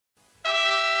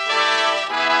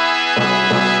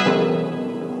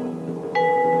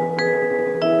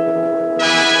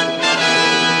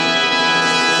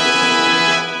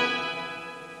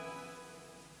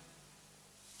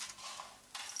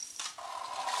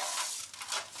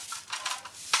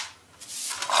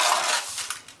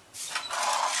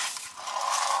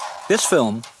This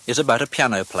film is about a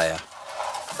piano player.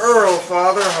 Earl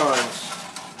Father Hines.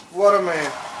 What a man.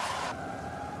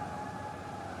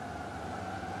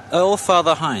 Earl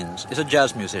Fatha Hines is a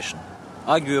jazz musician,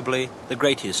 arguably the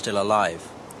greatest still alive.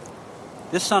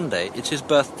 This Sunday it's his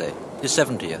birthday, his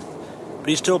 70th, but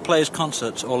he still plays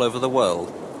concerts all over the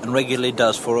world and regularly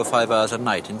does 4 or 5 hours a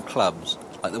night in clubs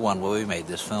like the one where we made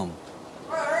this film.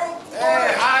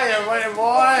 Hey, hiya, buddy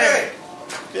boy. Hey.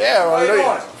 Yeah, well, How you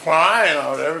doing?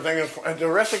 fine. Everything is fine. The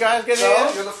rest of the guys getting No,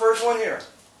 in? you're the first one here.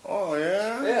 Oh,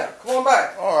 yeah? Yeah, come on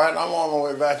back. All right, I'm on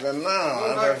my way back there now. Come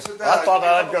on back and sit down. I thought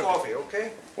I'd get get coffee,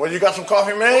 okay? Well, you got some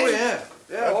coffee made? Oh, yeah.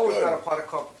 Yeah, I've always good. got a pot of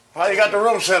coffee. How you got the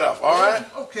room set up, all right?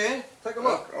 Okay, take a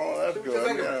look. Oh, that's See what you good.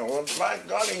 think of Yeah. it. Well, my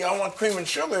golly, I want cream and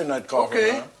sugar in that coffee.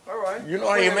 Okay, Huh? all right. You know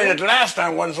how you made it last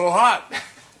time wasn't so hot.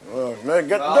 Well, man,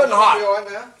 get No, good and it'll be hot. all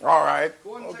right now. All right.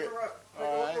 Go on and Okay. take a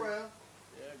look around.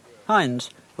 Hines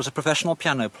was a professional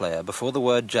piano player before the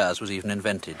word jazz was even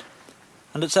invented.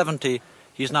 And at 70,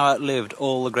 he's now outlived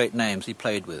all the great names he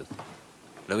played with.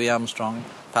 Louis Armstrong,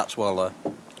 Fats Waller,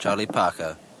 Charlie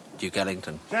Parker, Duke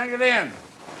Ellington. Can't get in.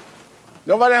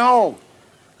 Nobody home.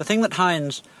 The thing that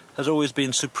Hines has always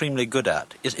been supremely good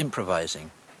at is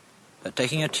improvising, at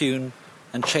taking a tune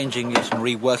and changing it and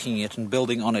reworking it and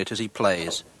building on it as he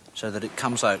plays, so that it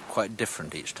comes out quite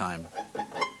different each time.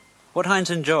 What Hines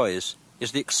enjoys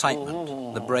is the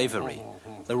excitement, the bravery,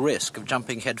 the risk of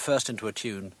jumping headfirst into a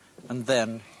tune and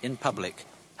then, in public,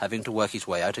 having to work his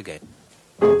way out again.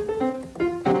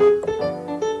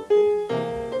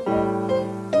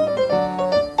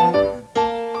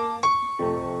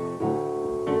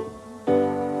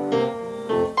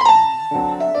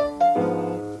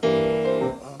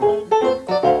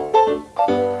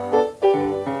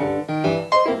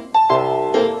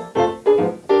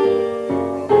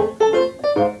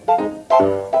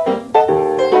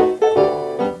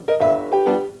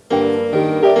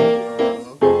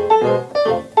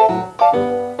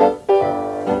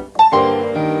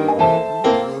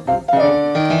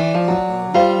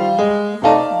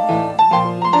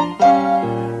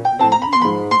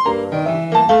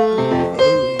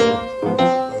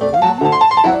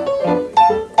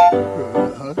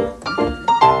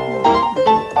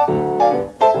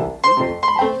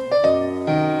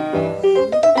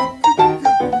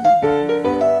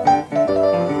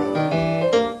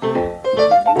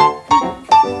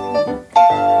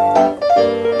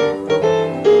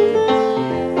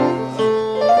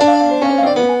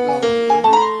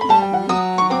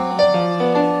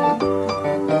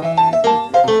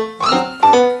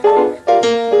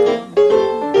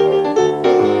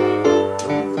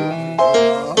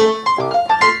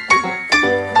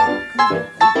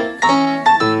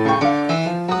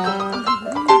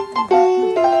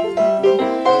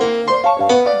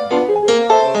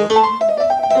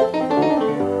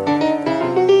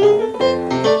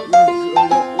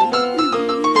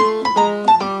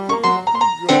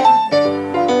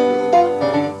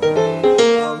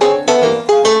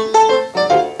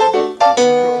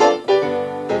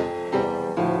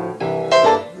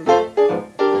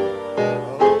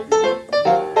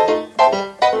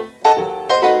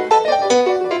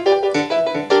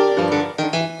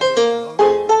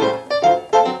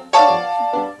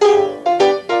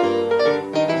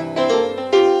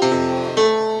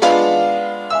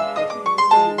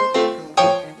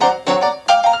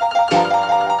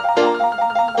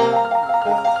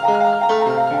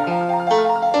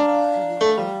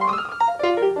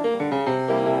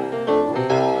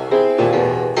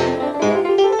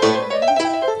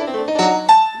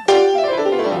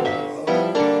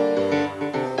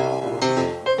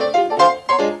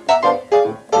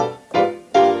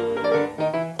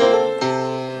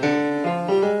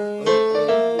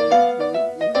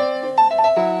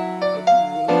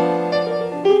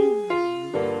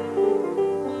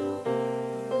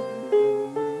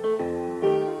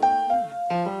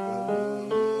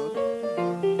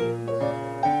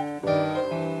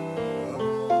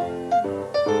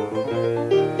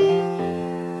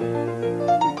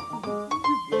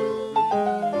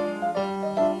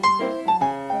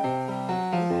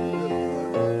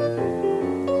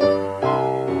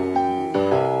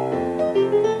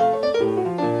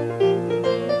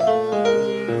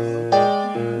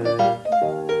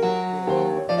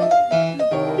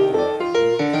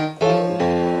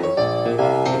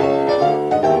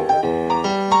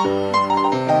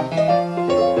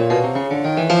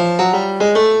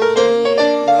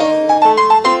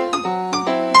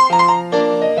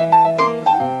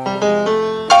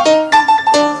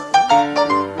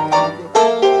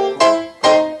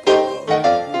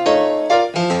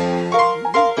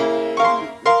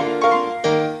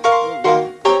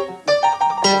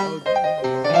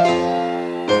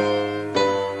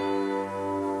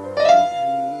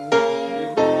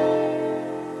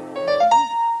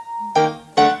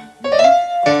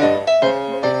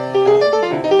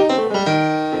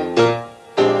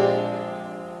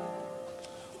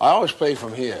 always played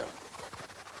from here.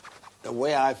 The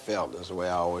way I felt is the way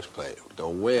I always played. The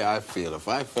way I feel. If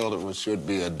I felt it should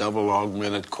be a double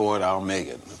augmented chord, I'll make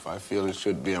it. If I feel it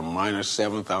should be a minor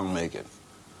seventh, I'll make it.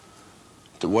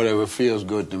 To whatever feels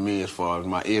good to me as far as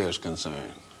my ear is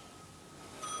concerned.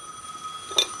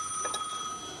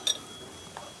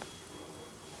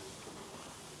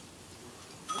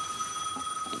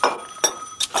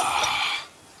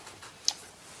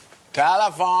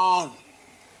 Telephone.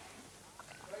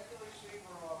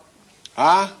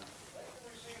 Huh?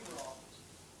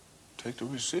 Take the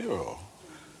receiver off.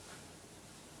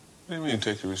 What do you mean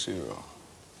take the receiver off?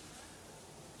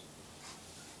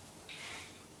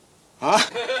 Huh?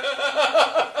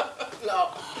 No.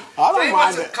 I don't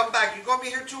mind it. Come back. You gonna be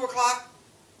here 2 o'clock?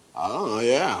 I don't know,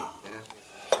 yeah.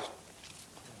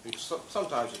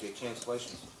 Sometimes you get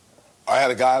cancellations. I had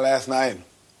a guy last night,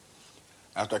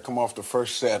 after I come off the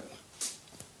first set,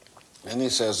 and he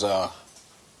says,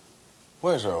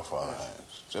 where's Earl Father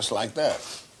Hines? Just like that.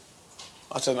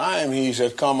 I said, I am he. He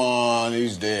said, come on,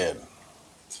 he's dead.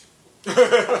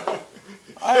 I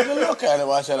had to look at him.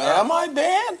 I said, am I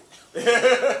dead?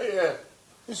 Yeah.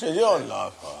 He said, you're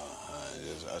not Father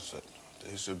Hines. I said,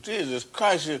 he said, Jesus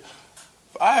Christ,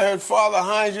 I heard Father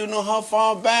Hines, you know how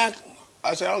far back?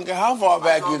 I said, I don't care how far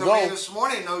back you The go. man this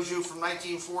morning knows you from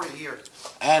 1940 here.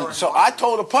 And so I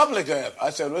told the public that. I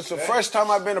said, it's the first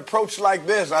time I've been approached like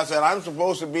this. I said, I'm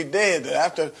supposed to be dead.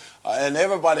 After, and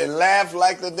everybody laughed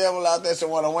like the devil out there. So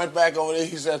when I went back over there,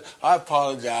 he said, I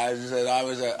apologize. He said, I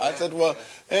said, well,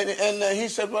 and he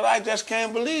said, but I just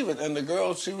can't believe it. And the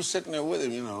girl, she was sitting there with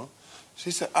him, you know. She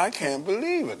said, I can't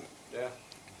believe it. Yeah.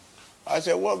 I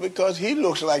said, well, because he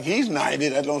looks like he's 90.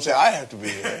 That don't say I have to be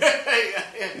here.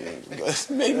 It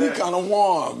made me kind of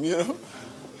warm, you know.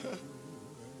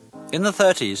 In the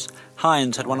 30s,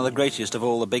 Hines had one of the greatest of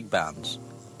all the big bands.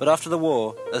 But after the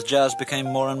war, as jazz became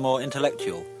more and more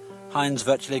intellectual, Hines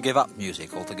virtually gave up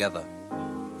music altogether.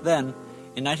 Then,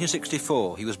 in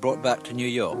 1964, he was brought back to New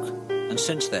York, and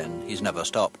since then, he's never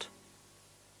stopped.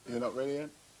 You're not ready yet?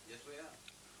 Yes, we are.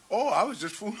 Oh, I was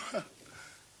just fooling.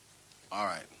 All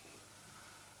right.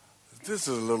 This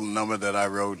is a little number that I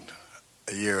wrote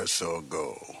a year or so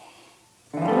ago.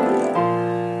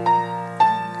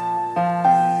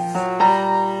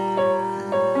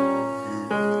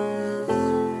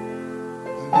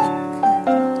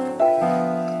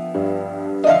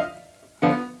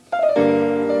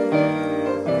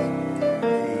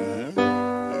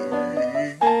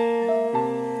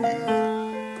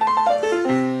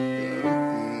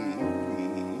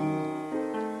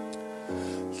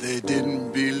 They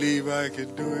didn't believe I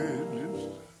could do it.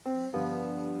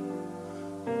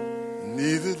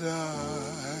 Neither did I.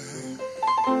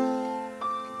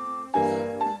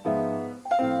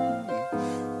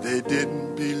 They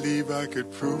didn't believe I could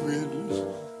prove it.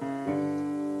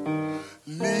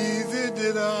 Neither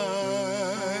did I.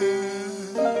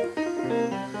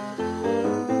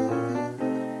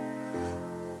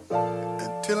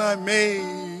 Until I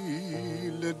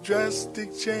made a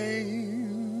drastic change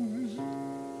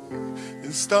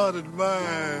and started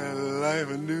my life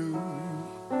anew.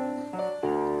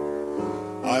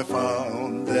 I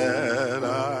found that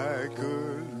I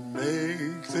could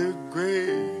make the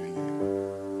grade,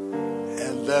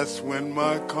 and that's when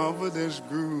my confidence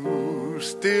grew.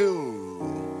 Still,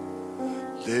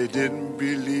 they didn't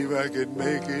believe I could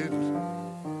make it.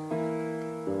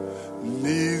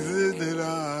 Neither did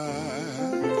I.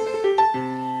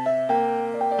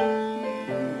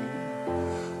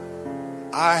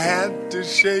 I had to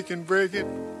shake and break it,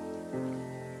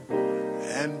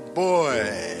 and boy,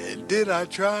 did I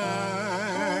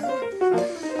try.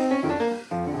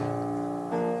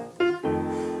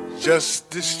 Just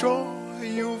destroy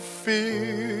your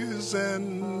fears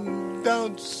and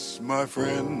doubts, my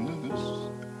friends.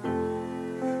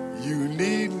 You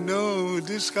need no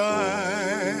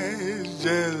disguise.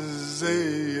 Just say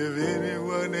if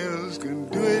anyone else can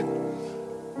do it,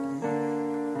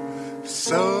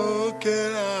 so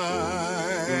can I.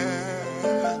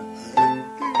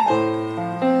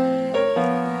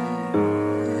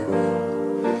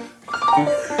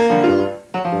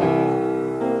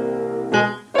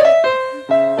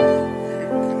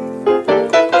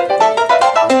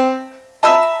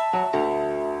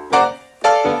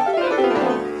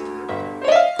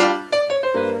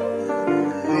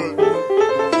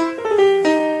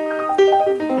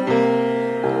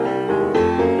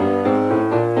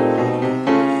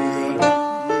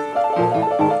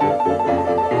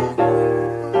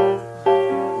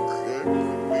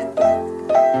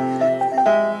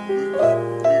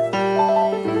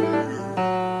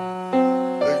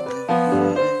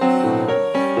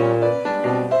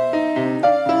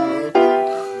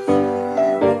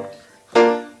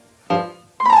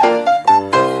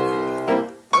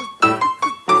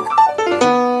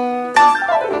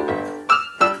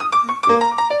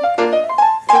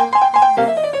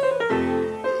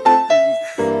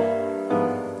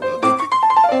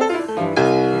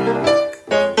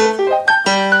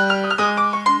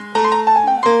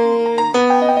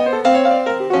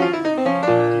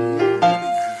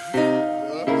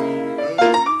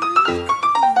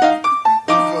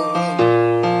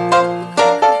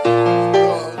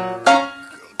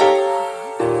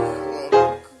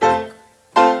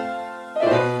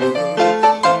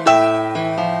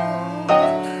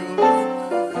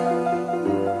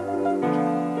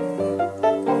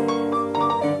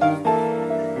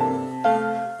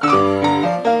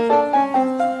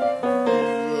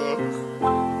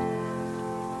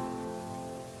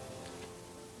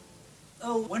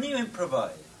 Oh, when you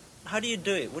improvise, how do you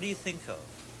do it? What do you think of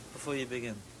before you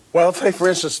begin? Well, take, for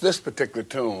instance, this particular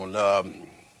tune.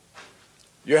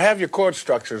 You have your chord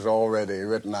structures already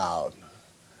written out,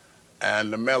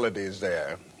 and the melody is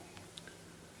there.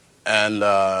 And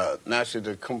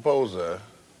naturally, the composer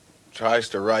tries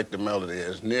to write the melody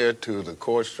as near to the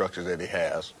chord structure that he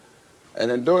has. And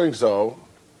in doing so,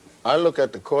 I look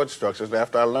at the chord structures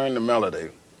after I learn the melody,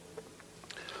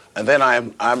 and then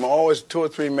I'm always 2 or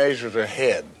 3 measures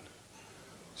ahead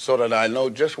so that I know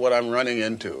just what I'm running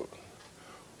into.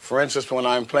 For instance, when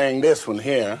I'm playing this one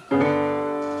here,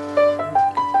 I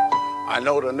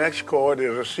know the next chord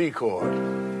is a C chord.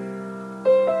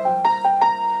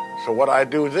 So what I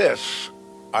do this,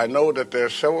 I know that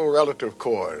there's several relative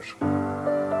chords. You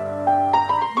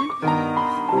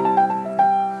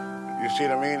see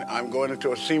what I mean? I'm going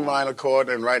into a C minor chord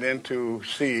and right into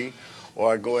C,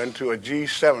 or I go into a G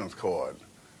 7th chord,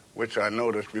 which I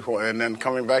noticed before, and then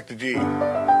coming back to G.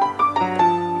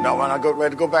 Now, when I go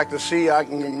ready to go back to C, I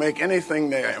can make anything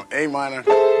there. A minor,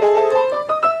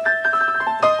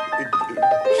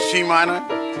 C minor,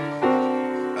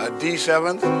 a D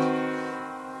 7th,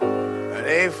 an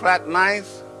A flat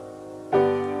 9th,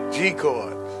 G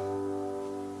chord.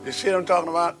 You see what I'm talking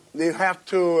about? You have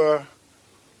to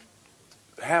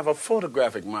have a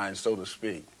photographic mind, so to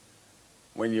speak,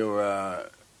 when you're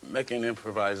making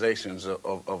improvisations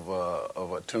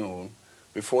of a tune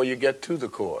before you get to the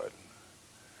chord.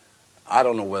 I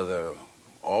don't know whether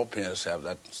all pianists have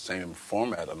that same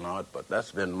format or not, but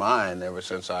that's been mine ever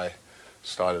since I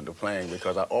started to playing,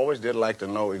 because I always did like to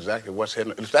know exactly what's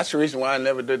hidden. That's the reason why I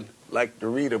never did like to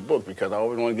read a book, because I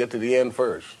always want to get to the end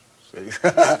first.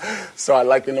 So I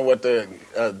like to know what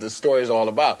the story is all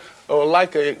about. Oh,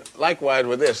 likewise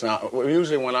with this. Now,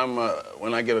 usually when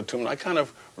I get a tune, I kind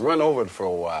of run over it for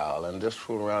a while and just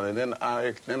fool around, and then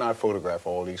I photograph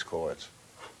all these chords,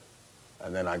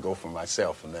 and then I go for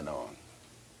myself from then on.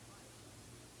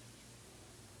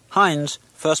 Hines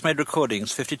first made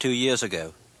recordings 52 years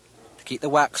ago. To keep the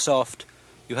wax soft,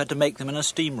 you had to make them in a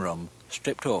steam room,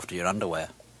 stripped off to your underwear.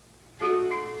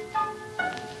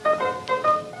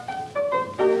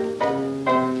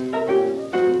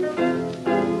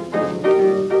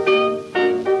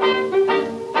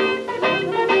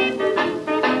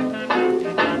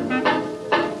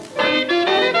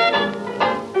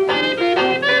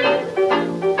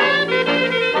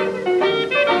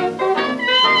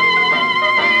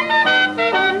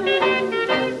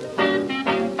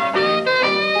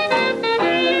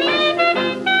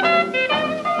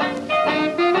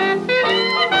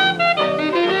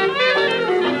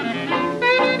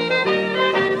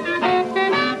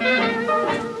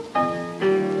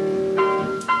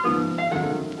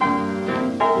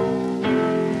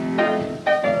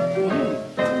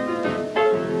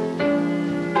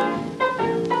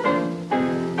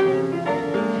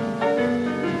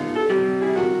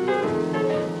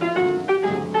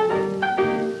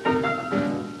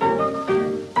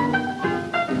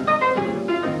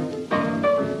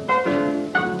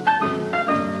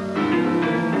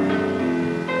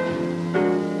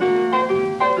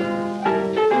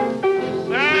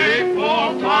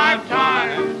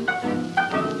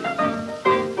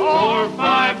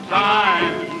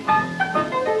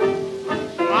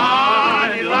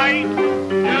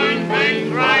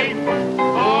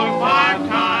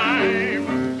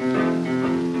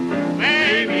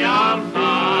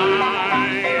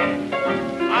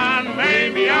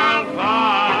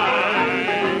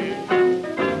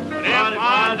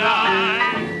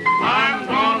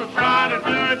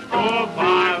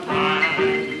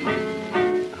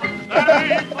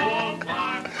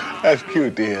 That's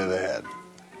cute to hear that.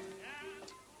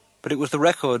 But it was the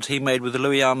records he made with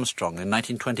Louis Armstrong in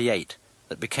 1928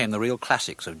 that became the real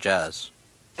classics of jazz.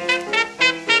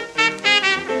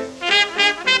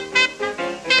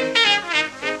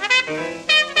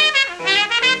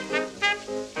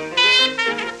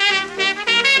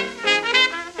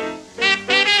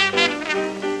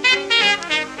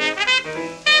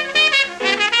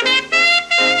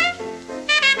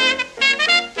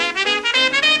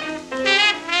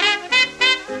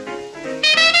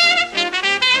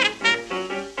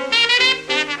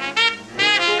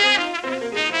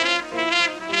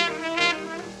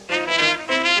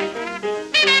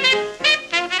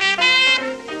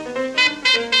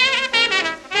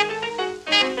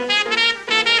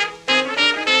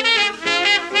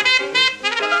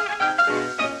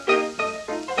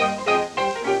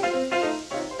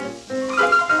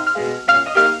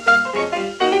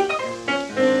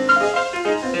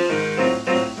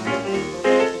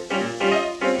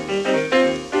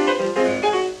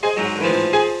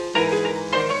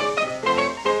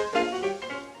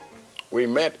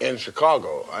 met in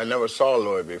Chicago. I never saw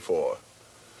Louis before.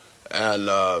 And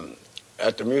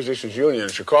at the Musicians Union in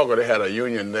Chicago, they had a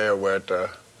union there where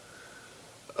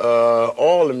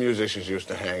all the musicians used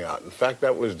to hang out. In fact,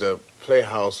 that was the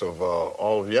playhouse of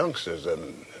all the youngsters,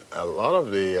 and a lot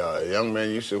of the young men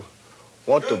used to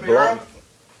want to blow.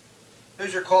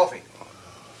 Here's your coffee.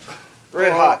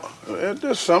 Red hot.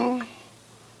 There's something.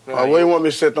 Where you want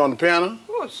me to sit on the piano?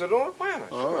 Oh, sit on the piano.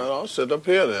 All right, I'll sit up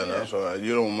here then. Yeah. That's all right.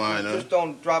 You don't mind, Just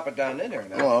don't drop it down in there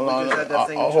now. Well,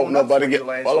 I hope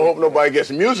nobody gets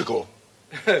musical.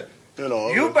 You know.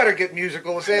 You better get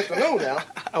musical this afternoon now.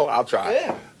 Oh, I'll try.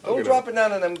 Yeah. Don't drop it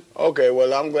down in them. Okay,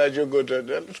 well, I'm glad you're good.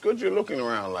 It's good you're looking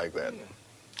around like that.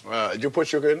 Did you put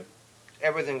sugar in it?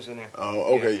 Everything's in there.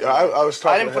 Oh, okay. Yeah. I was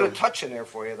talking. I didn't put a touch in there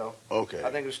for you, though. Okay. I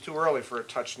think it's too early for a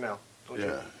touch now.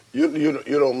 You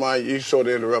don't mind? You sort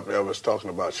of interrupted me. I was talking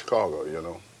about Chicago.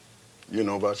 You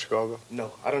know about Chicago?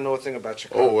 No, I don't know a thing about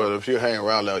Chicago. Oh well, if you hang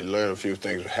around there, you learn a few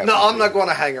things. No, I'm not going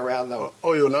to hang around though.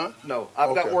 Oh, you're not? No,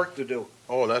 I've got work to do.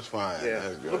 Oh, that's fine. Yeah.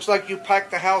 That's good. Looks like you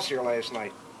packed the house here last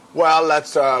night. Well,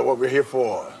 that's what we're here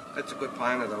for. That's a good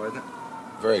piano, though, isn't it?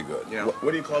 Very good. Yeah.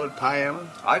 What do you call it? Piano?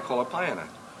 I call it piano.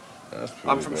 That's pretty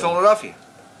I'm from good. Philadelphia.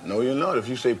 No, you're not. If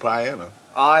you say piano.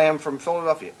 I am from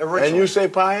Philadelphia. Originally. And you say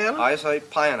piano? I say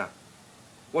piano.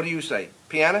 What do you say?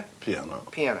 Piano? Piano.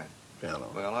 Piano. Piano.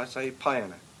 Well, I say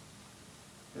piano.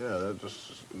 Yeah, that's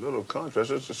just a little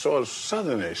contrast. It's a sort of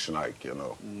southernish like,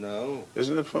 No.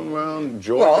 Isn't it from around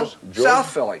Georgia? Well, South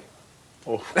Philly.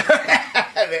 Oh.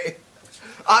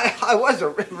 I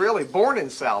wasn't really born in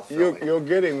South Philly. You're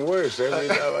getting worse every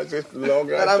time.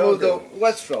 And I moved to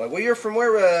West Philly. Well, you're from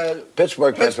where?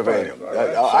 Pittsburgh, Pennsylvania.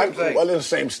 Right. Well, in the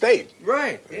same state.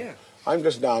 Right, yeah. I'm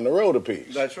just down the road a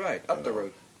piece. That's right, up the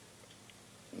road.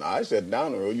 No, I said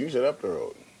down the road. You said up the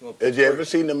road. Well, Did you ever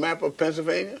see the map of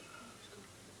Pennsylvania?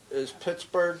 Is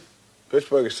Pittsburgh?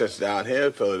 Pittsburgh sits down here.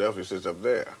 Philadelphia sits up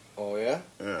there. Oh, yeah?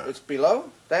 Yeah. It's below?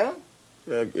 Down?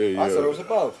 Yeah. I thought it was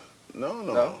above.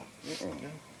 No.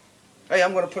 Hey,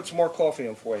 I'm going to put some more coffee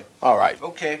in for you. All right.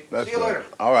 Okay. That's See you good. later.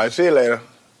 All right. See you later.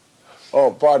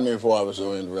 Oh, pardon me before I was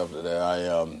so interrupted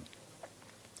there.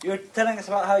 You were telling us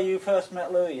about how you first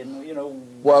met Louis, and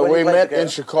Well, when we you played met together. in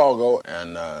Chicago,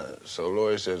 and so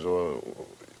Louis says, "Well,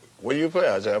 what do you play?"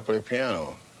 I said, "I play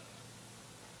piano."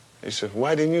 He said,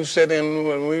 "Why didn't you sit in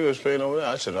when we was playing over there?"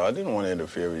 I said, "Oh, I didn't want to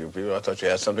interfere with you people. I thought you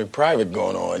had something private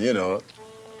going on,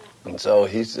 And so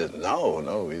he said,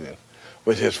 "No, we didn't."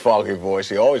 With his foggy voice,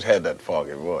 he always had that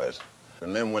foggy voice.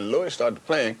 And then when Louis started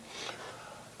playing,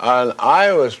 and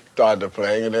I started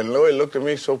playing, and then Louis looked at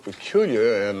me so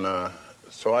peculiar, and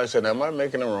so I said, "Am I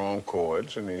making the wrong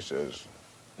chords?" And he says,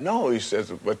 "No," he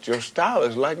says, "but your style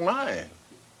is like mine."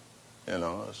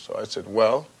 So I said,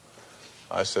 "Well,"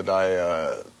 I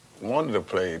wanted to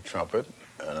play trumpet,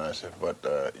 and I said, but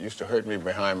it used to hurt me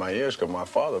behind my ears because my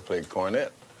father played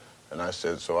cornet. And I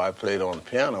said, so I played on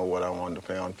piano what I wanted to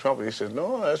play on trumpet. He said,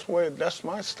 "No, that's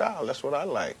my style. That's what I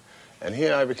like." And he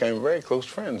and I became very close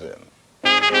friends then.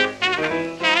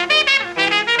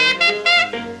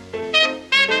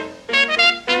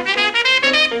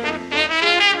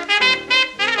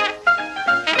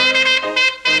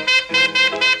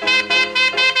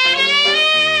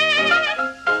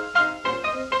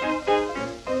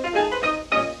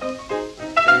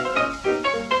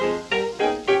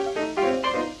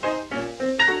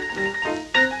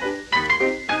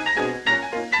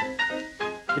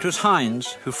 It was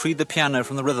Hines who freed the piano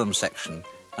from the rhythm section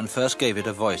and first gave it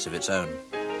a voice of its own.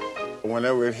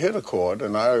 Whenever it hit a chord,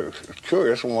 and I was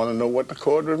curious and wanted to know what the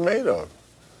chord was made of.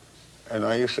 And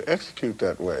I used to execute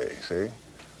that way, see?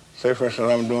 Say, for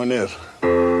instance, I'm doing this.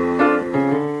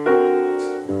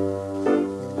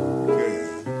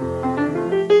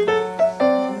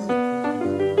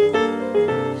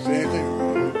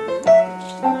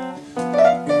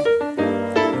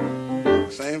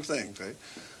 Same thing, see?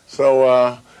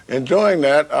 So in doing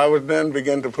that, I would then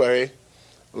begin to play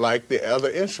like the other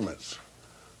instruments.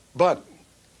 But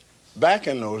back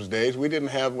in those days, we didn't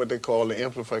have what they call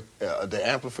the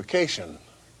amplification.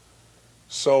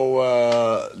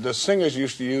 So the singers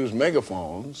used to use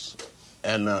megaphones,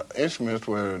 and the instruments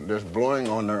were just blowing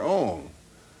on their own.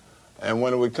 And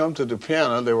when it would come to the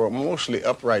piano, they were mostly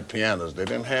upright pianos. They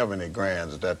didn't have any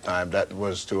grands at that time. That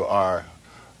was to our,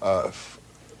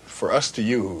 for us to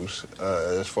use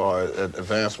as far as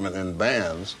advancement in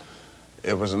bands.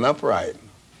 It was an upright.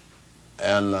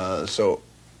 And so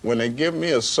when they give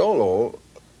me a solo,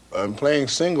 I'm playing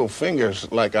single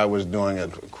fingers like I was doing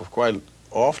it quite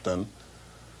often.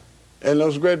 In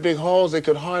those great big halls, they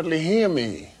could hardly hear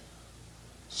me.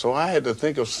 So I had to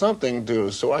think of something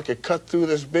so I could cut through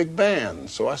this big band.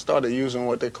 So I started using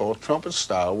what they call trumpet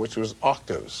style, which was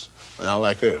octaves. Now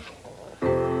like this.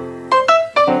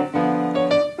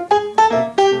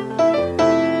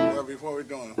 Well, before we're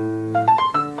doing it.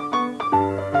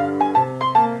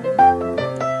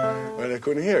 Well, they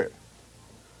couldn't hear it.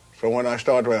 So when I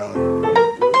started around,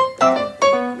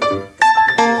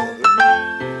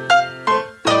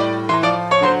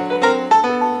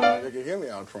 they could hear me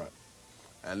out front.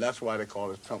 And that's why they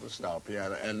call it trumpet style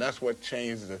piano. And that's what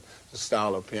changed the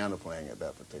style of piano playing at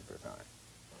that particular time.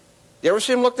 You ever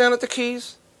see him look down at the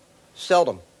keys?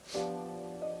 Seldom.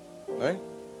 Right?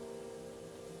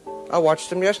 I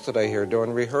watched him yesterday here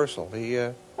during rehearsal.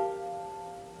 It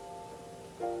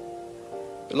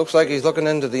looks like he's looking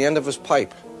into the end of his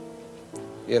pipe.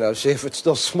 You know, see if it's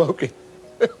still smoking.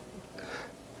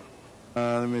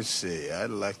 Let me see. I'd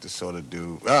like to sort of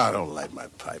do... I don't light my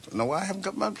pipe. No, I haven't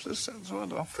got my...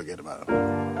 Don't forget about it.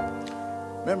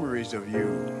 Memories of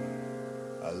You,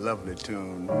 a lovely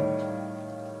tune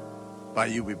by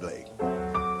U.B. Blake.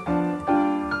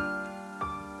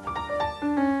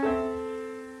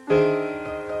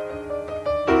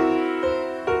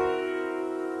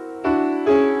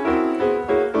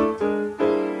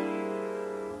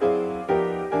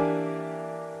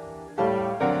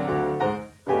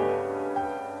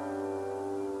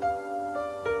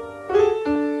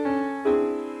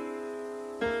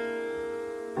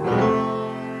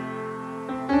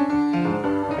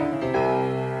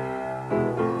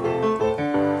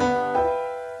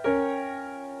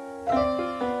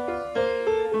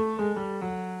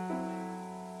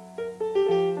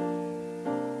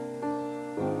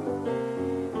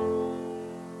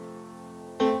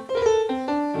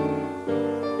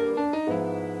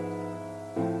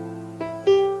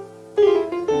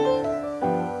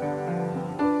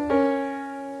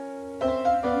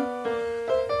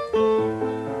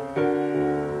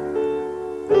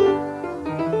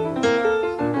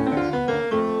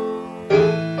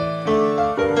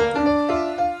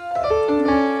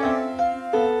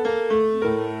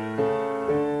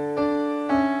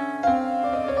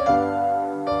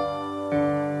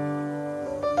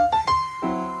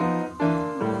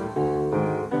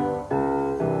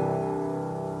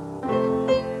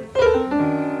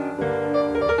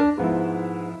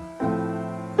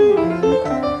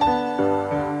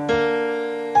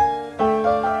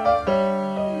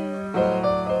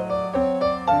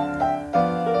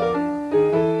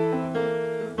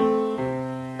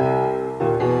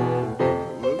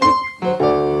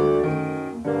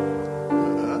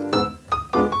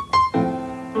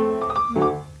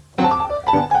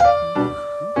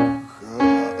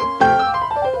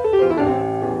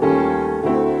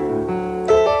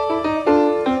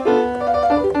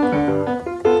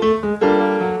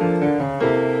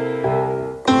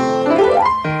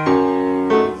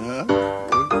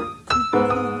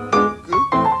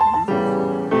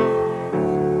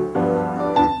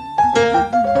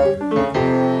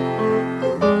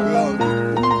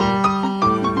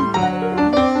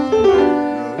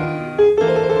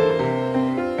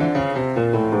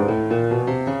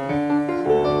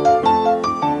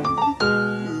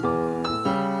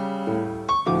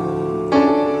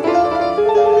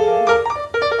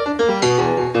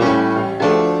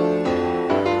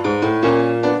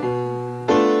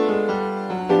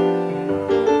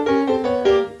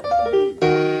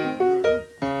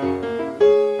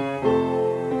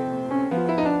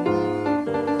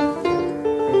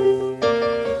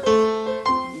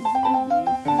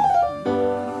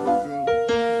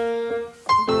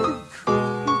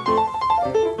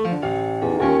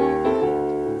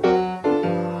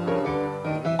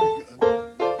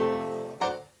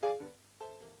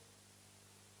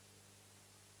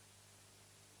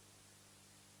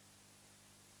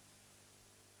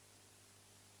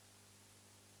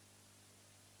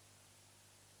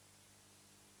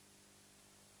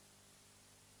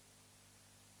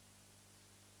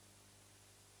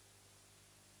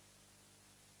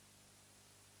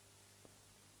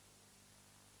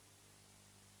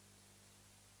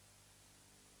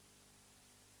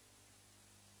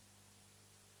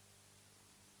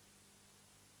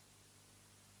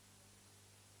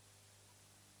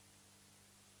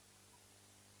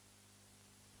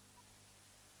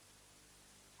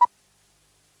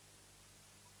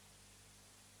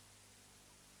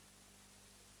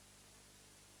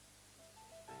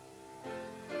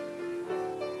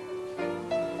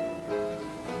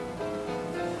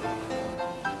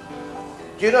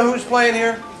 Do you know who's playing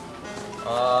here?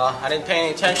 I didn't pay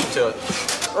any attention to it.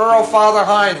 Earl Fatha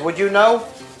Hines, would you know?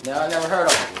 No, I never heard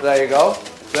of him. There you go.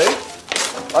 See?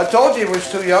 I told you he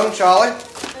was too young, Charlie.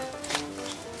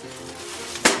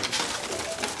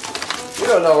 You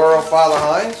don't know Earl Fatha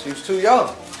Hines. He's too young.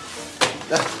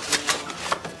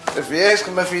 If you ask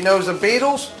him if he knows the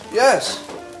Beatles, yes.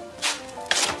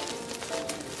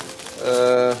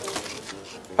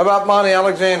 How about Monty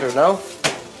Alexander? No?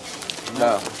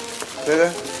 No. Did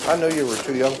I? I knew you were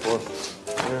too young for it.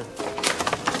 Yeah.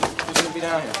 Who's going to be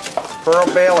down here? Pearl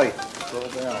Bailey. Pearl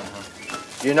Bailey, huh?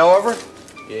 You know of her?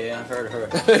 Yeah, I've heard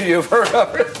of her. You've heard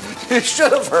of her? You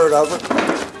should have heard of her.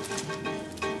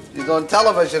 She's on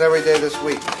television every day this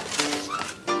week.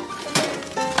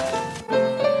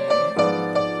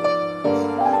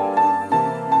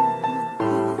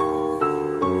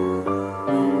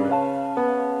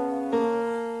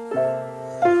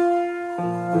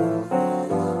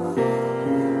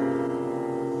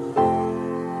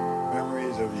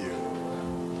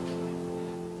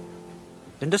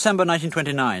 In December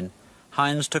 1929,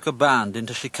 Hines took a band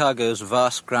into Chicago's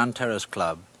vast Grand Terrace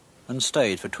Club and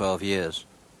stayed for 12 years.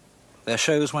 Their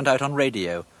shows went out on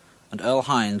radio, and Earl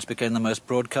Hines became the most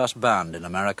broadcast band in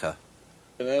America.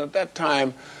 And at that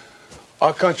time,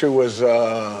 our country was,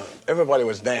 everybody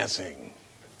was dancing.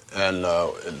 And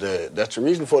that's the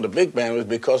reason for the big band was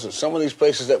because some of these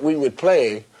places that we would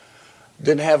play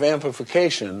didn't have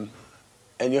amplification,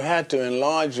 and you had to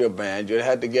enlarge your band. You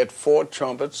had to get 4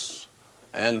 trumpets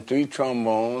and 3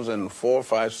 trombones and 4 or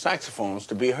 5 saxophones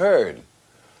to be heard.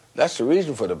 That's the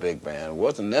reason for the big band. It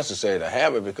wasn't necessary to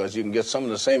have it because you can get some of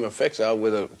the same effects out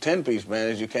with a 10-piece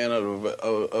band as you can out of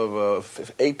a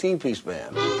 18-piece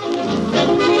band.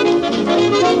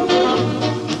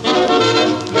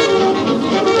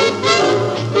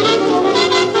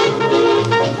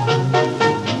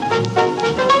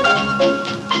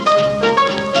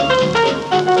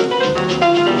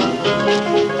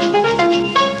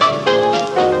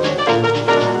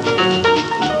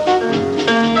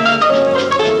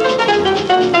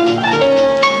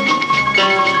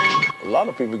 A lot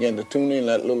of people began to tune in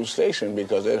that little station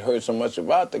because they'd heard so much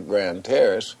about the Grand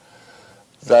Terrace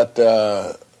that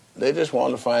they just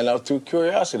wanted to find out through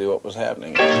curiosity what was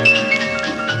happening.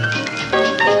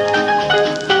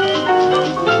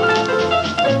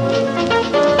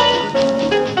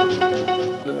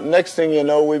 The next thing you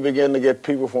know, we began to get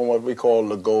people from what we call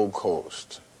the Gold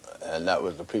Coast. And that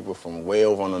was the people from way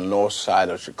over on the north side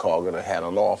of Chicago that had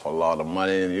an awful lot of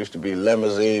money. And it used to be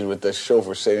limousines with the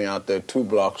chauffeur sitting out there 2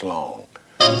 blocks long.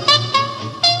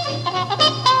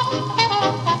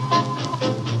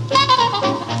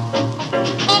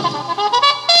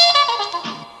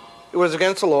 It was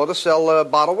against the law to sell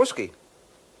bottled whiskey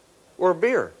or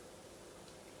beer.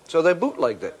 So they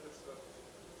bootlegged it.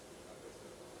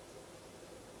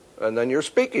 And then your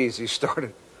speakeasy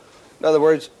started. In other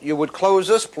words, you would close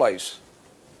this place.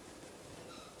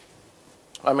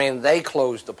 I mean, they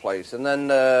closed the place. And then,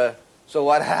 so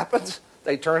what happens?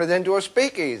 They turn it into a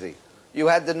speakeasy. You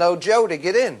had to know Joe to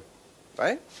get in,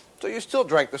 right? So you still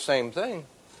drank the same thing,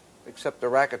 except the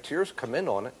racketeers come in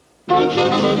on it.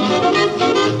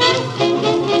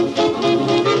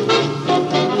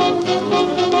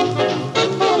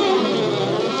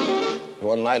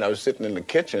 One night I was sitting in the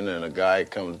kitchen and a guy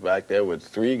comes back there with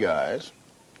 3 guys,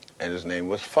 and his name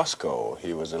was Fusco.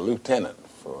 He was a lieutenant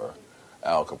for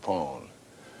Al Capone.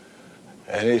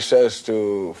 And he says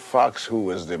to Fox, who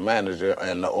was the manager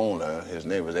and the owner, his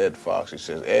name was Ed Fox, he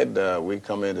says, Ed, we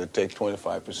come in to take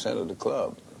 25% of the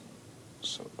club.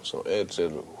 So Ed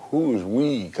said, who's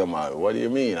we come out? What do you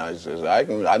mean? I says, I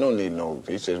don't need no,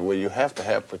 he says, well, you have to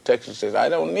have protection. He says, I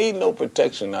don't need no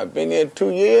protection. I've been here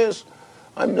 2 years.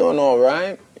 I'm doing all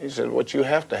right. He said, what you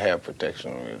have to have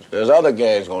protection. There's other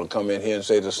gangs going to come in here and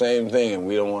say the same thing, and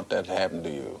we don't want that to happen to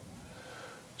you.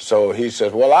 So he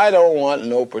says, well, I don't want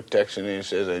no protection. He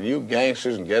says, and you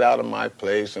gangsters get out of my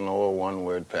place, and all one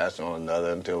word passed on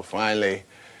another until finally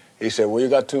he said, well, you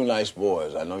got 2 nice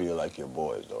boys. I know you like your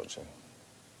boys, don't you?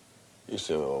 He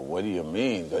said, well, what do you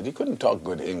mean? Because he couldn't talk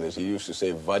good English. He used to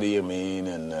say, what do you mean,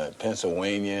 and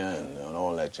Pennsylvania, and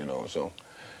all that, you know. So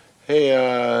he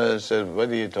says, what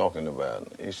are you talking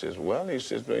about? He says, well,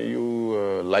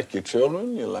 you like your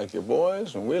children, you like your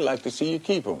boys, and we'd like to see you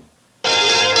keep them.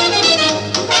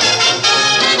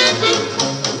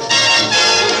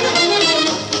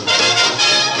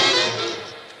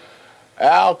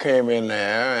 Al came in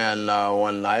there and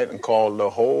one night and called the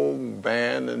whole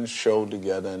band and show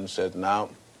together and said, now,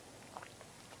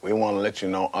 we want to let you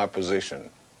know our position.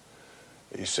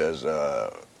 He says,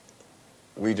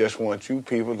 we just want you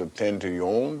people to tend to your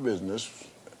own business.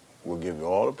 We'll give you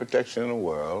all the protection in the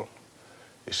world.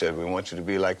 He said, we want you to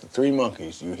be like the 3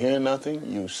 monkeys. You hear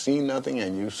nothing, you see nothing,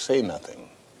 and you say nothing.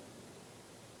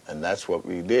 And that's what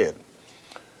we did.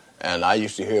 And I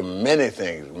used to hear many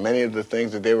things, many of the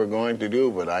things that they were going to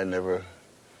do, but I never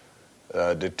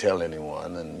to tell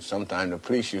anyone. And sometimes the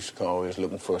police used to come always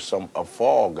looking for a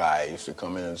fall guy used to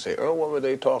come in and say, Earl, what were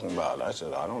they talking about? I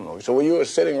said, I don't know. So, well, you were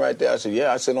sitting right there. I said,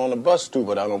 yeah, I sit on the bus too,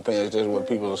 but I don't pay attention to what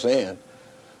people are saying.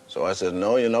 So I said,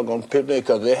 no, you're not going to pick me,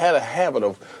 because they had a habit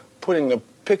of putting the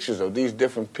pictures of these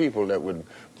different people that would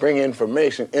bring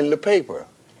information in the paper.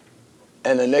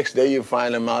 And the next day you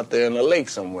find them out there in a lake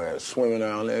somewhere, swimming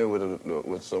around there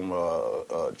with some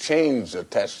chains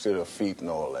attached to their feet and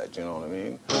all that, you know what I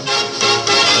mean?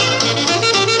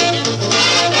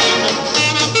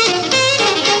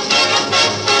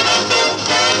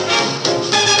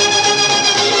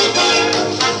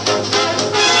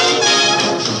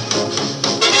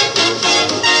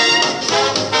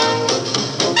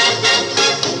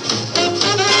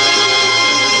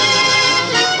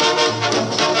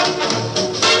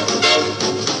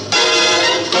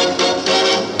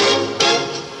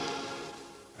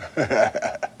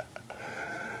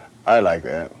 I like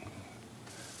that.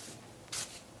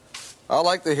 I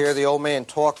like to hear the old man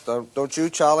talk, though. Don't you,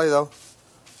 Charlie, though?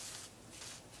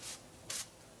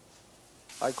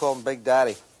 I call him Big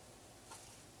Daddy.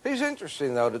 He's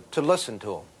interesting, though, to listen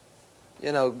to him.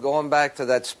 You know, going back to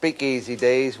that speakeasy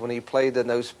days when he played in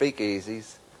those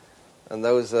speakeasies and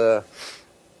those,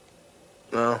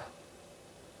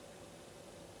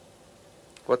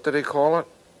 what did he call it?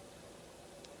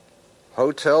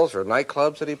 Hotels or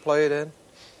nightclubs that he played in?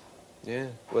 Yeah,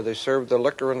 where they served the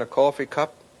liquor in the coffee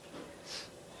cup.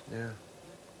 Yeah.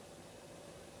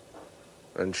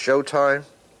 And Showtime.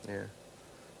 Yeah.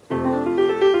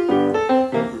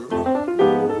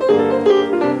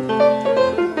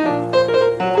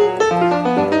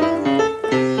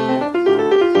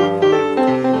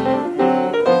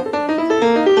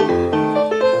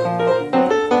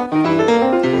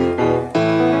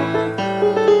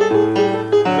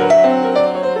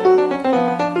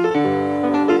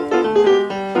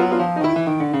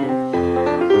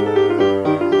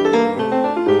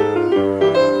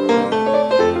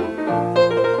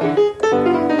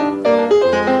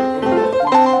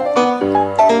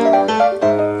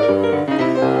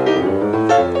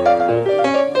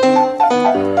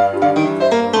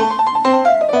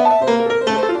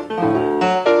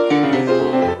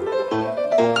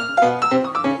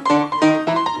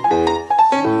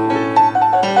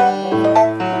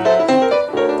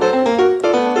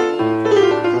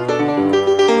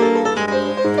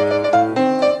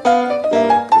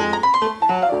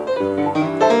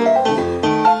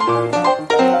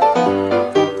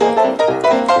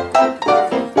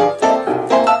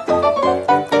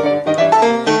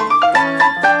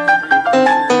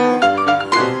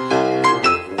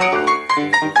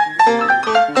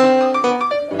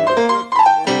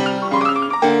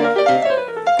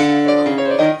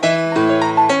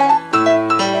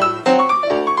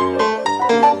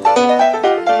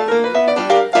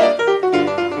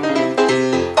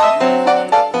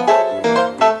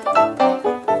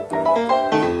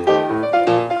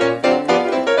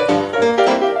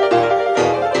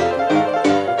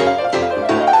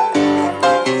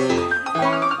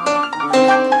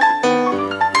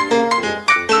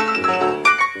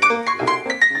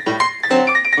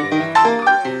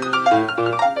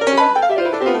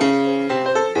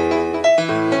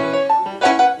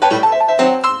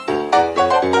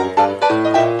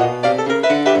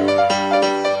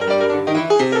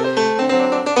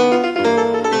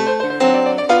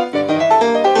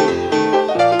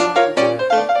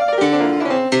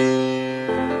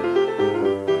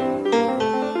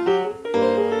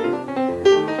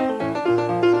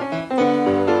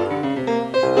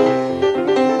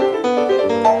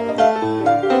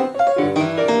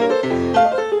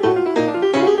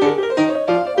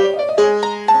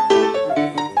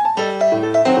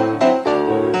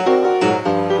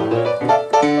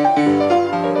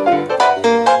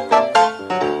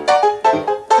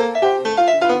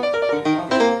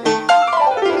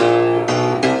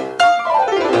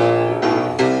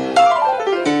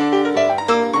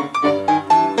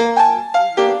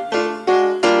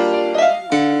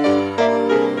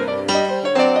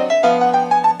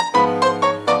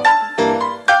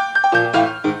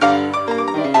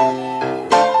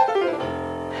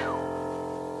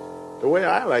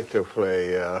 To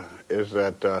play is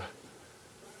that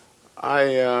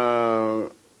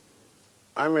I'm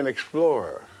an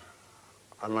explorer.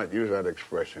 I might use that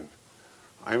expression.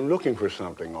 I'm looking for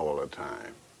something all the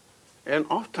time. And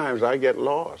oftentimes I get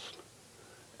lost.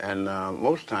 And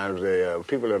most times the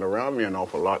people that are around me an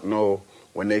awful lot know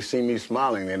when they see me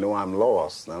smiling, they know I'm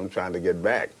lost. I'm trying to get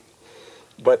back.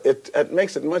 But it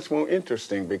makes it much more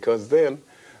interesting because then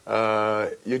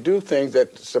you do things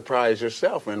that surprise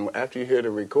yourself, and after you hear the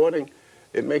recording,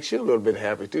 it makes you a little bit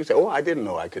happy too. Say, oh, I didn't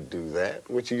know I could do that,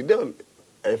 which you don't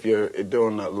if you're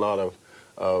doing a lot of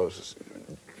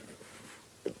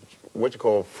what you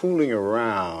call fooling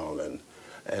around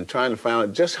and trying to find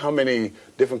out just how many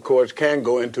different chords can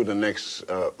go into the next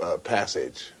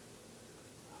passage,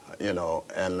 you know.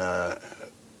 And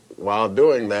while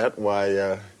doing that,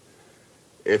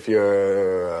 if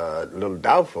you're a little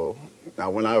doubtful, now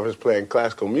when I was playing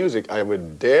classical music, I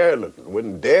wouldn't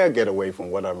dare get away from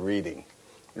what I'm reading.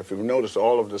 If you notice,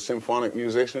 all of the symphonic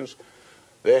musicians,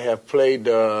 they have played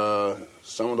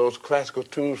some of those classical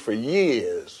tunes for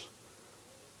years,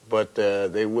 but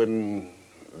they wouldn't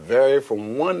vary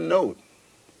from one note.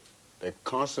 They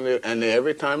constantly, and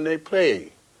every time they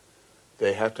play,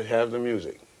 they have to have the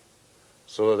music.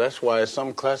 So that's why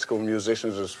some classical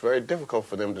musicians, it's very difficult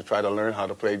for them to try to learn how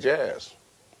to play jazz.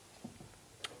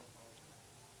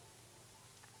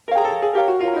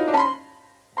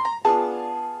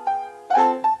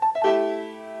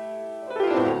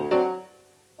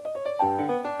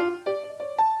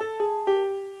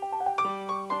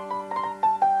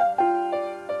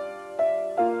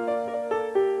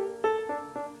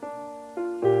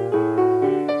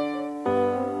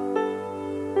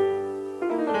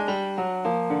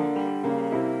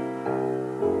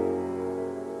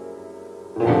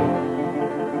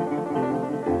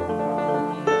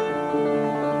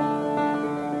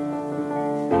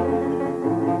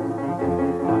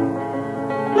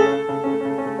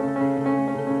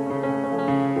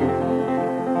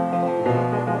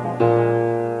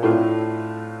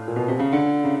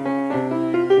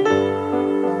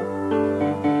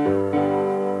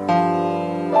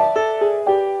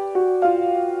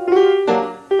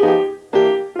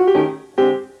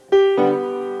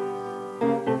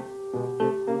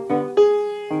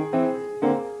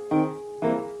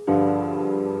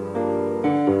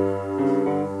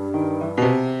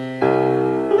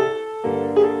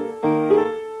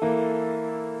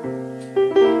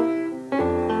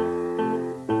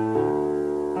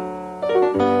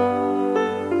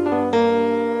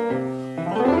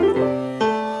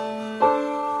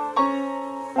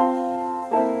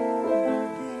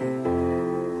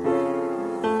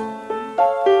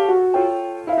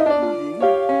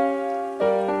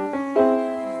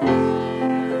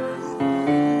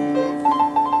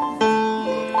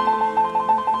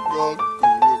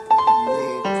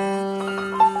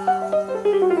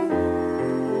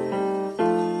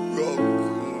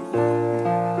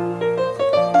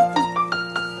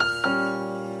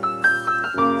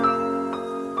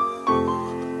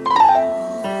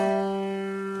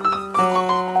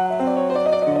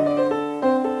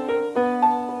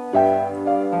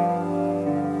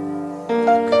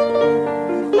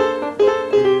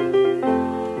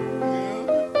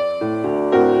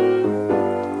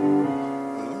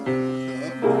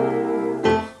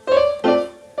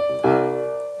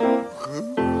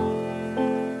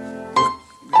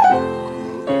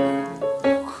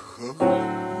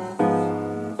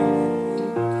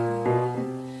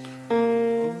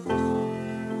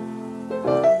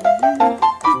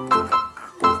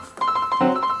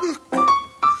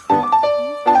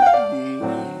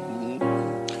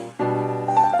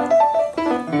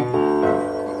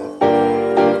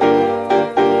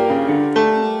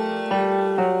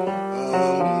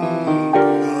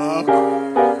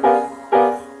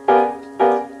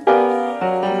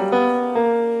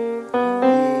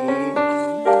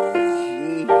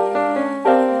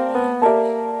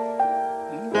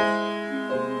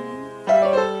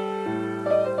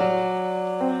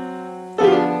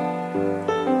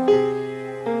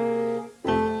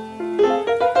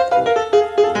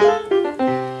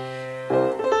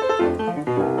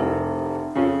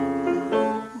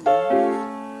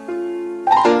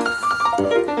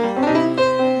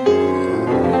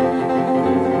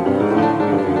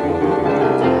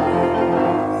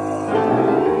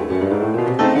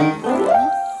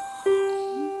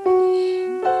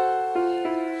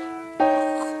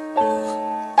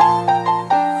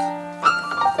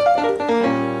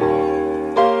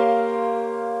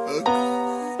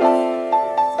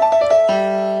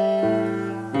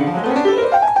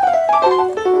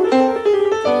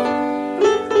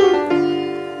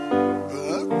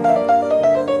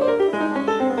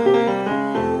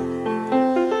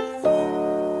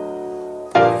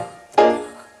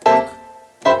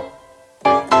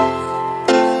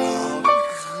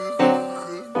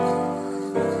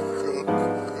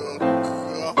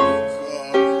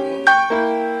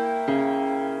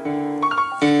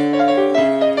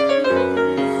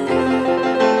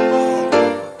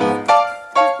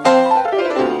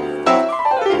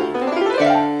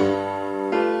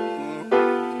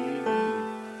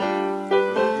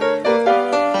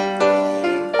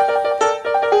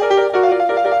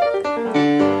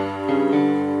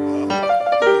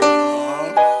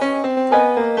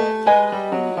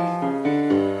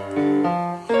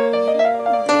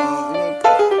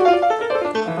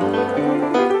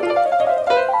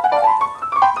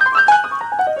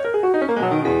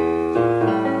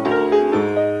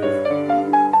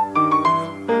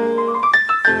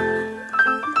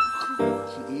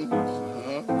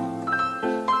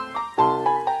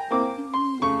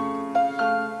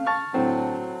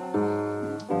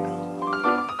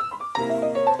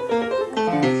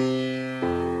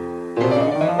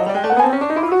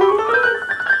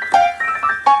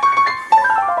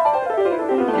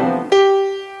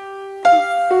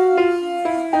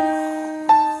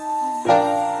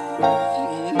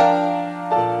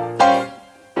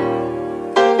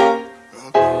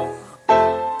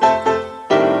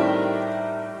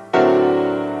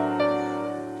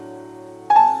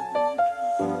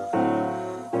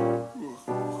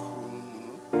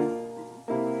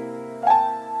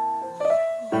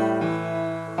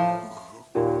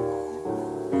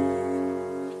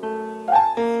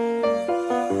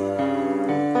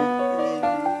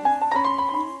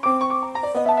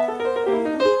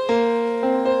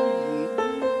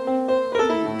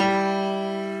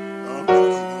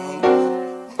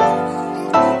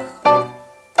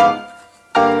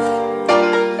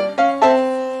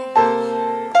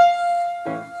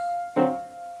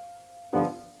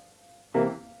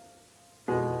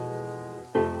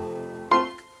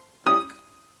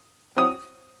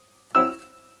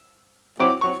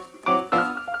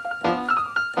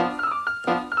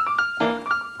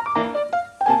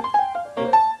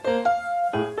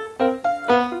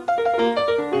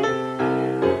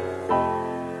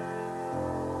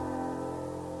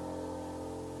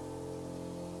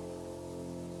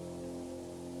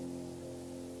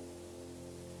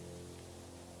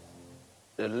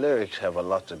 the lyrics have a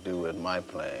lot to do with my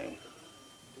playing.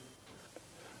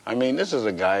 I mean, this is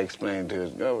a guy explaining to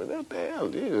his girl, what the hell,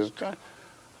 Jesus Christ.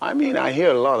 I mean, I hear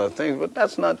a lot of things, but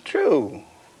that's not true.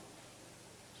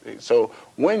 See, so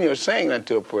when you're saying that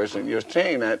to a person, you're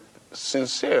saying that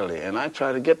sincerely, and I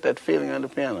try to get that feeling on the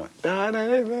piano.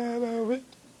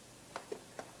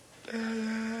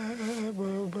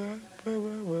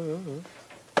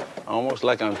 Almost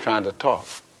like I'm trying to talk.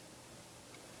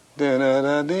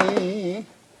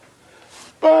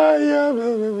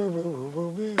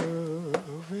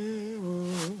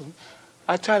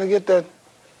 I try to get that.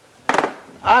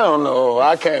 I don't know.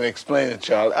 I can't explain it,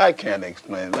 Charlie. I can't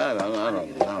explain it. I don't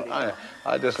know.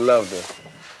 I just love this.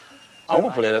 I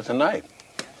want to play that tonight.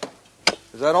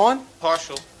 Is that on?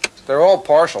 Partial. They're all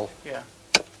partial. Yeah.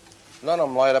 None of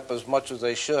them light up as much as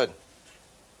they should.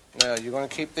 Now, you're going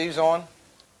to keep these on?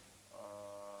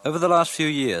 Over the last few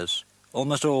years,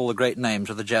 almost all the great names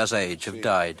of the jazz age have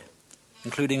died,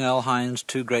 including Earl Hines'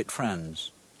 two great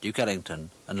friends, Duke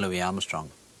Ellington and Louis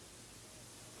Armstrong.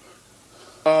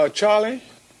 Charlie,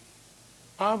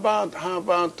 how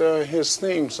about his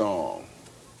theme song?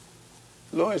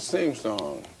 Louis' theme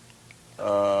song.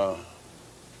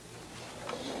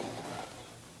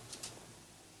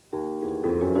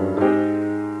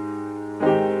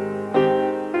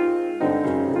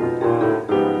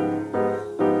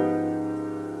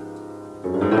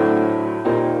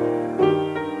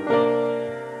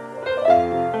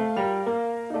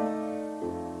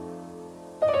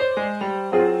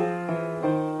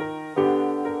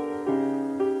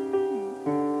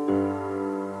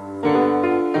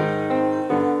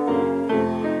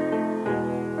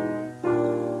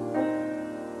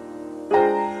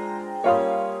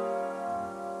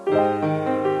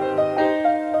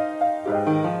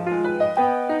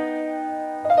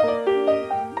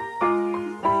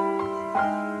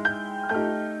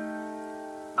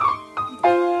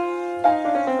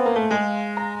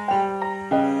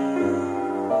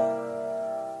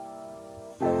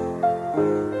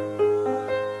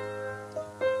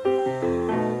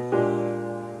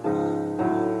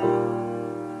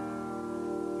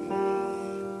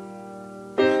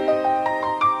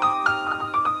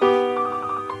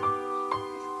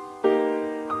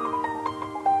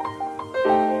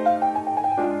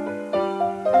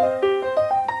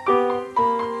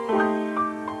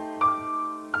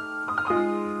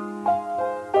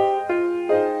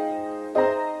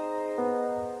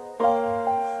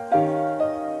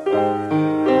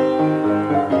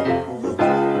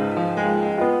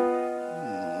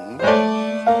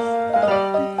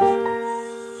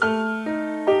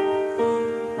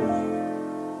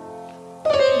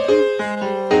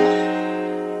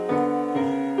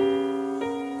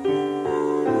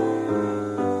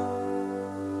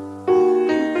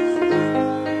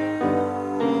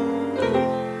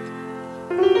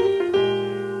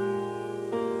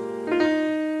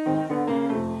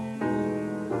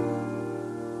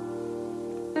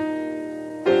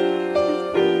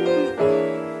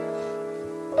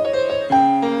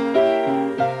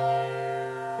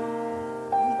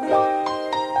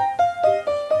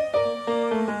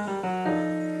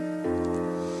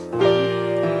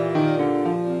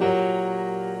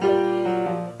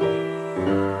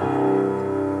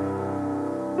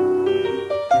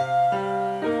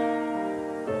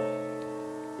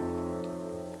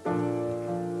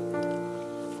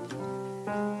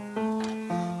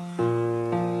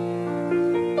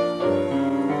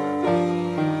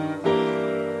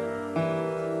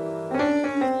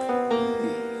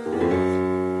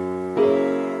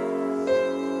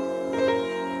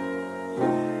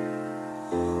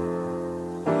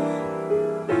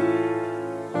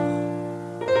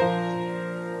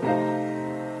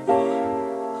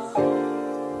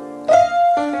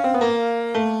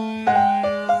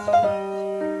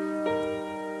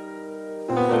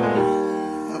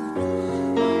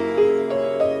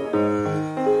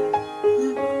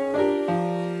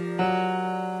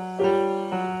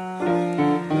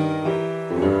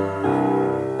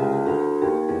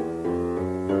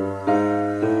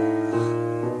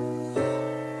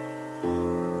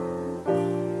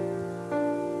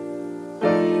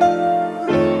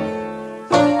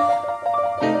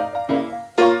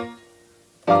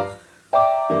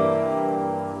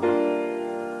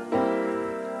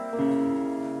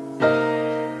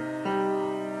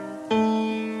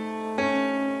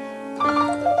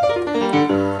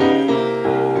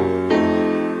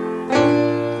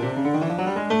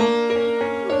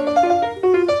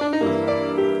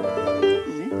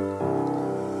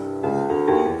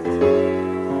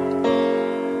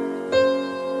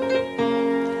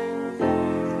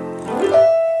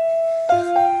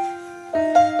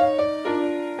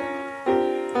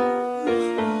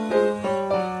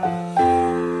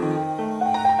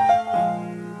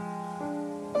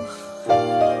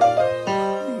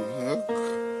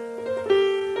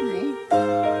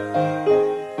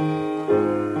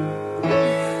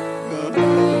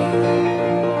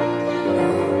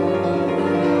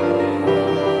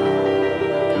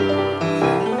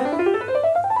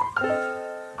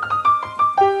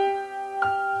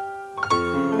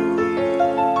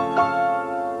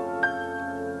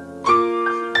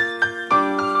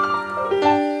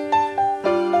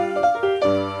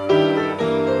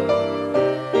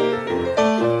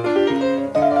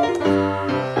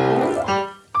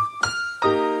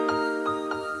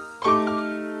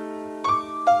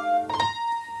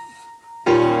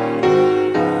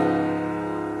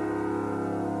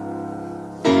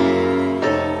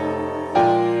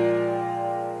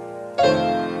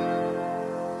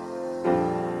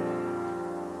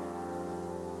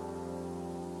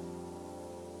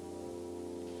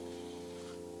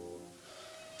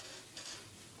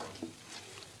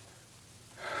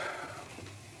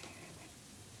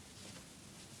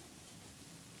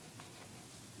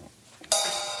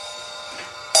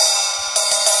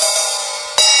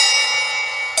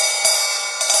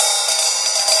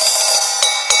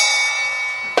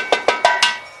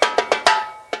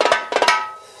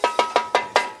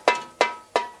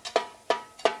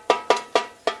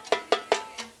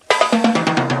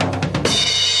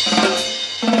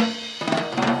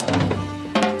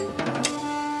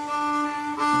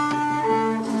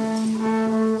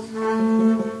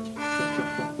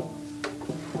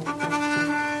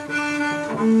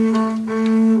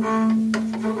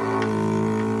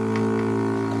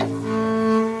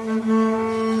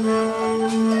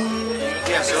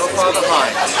 Mr.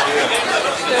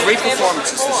 Hines. 3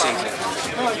 performances this evening.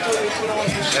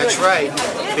 That's right.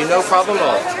 Be no problem at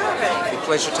all. Be a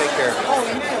pleasure to take care of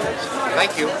you.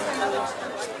 Thank you.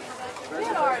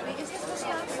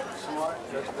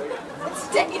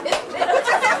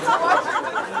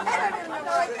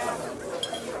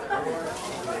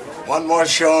 One more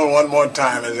show and one more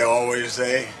time, as they always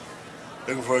say.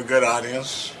 Looking for a good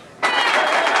audience.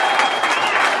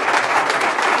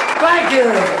 Thank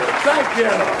you. Thank you.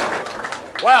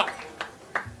 Well,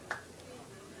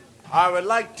 I would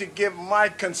like to give my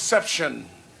conception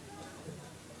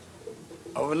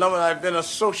of a number that I've been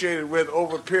associated with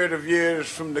over a period of years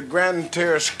from the Grand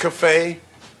Terrace Cafe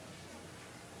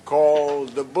called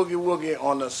the Boogie Woogie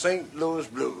on the St. Louis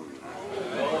Blues.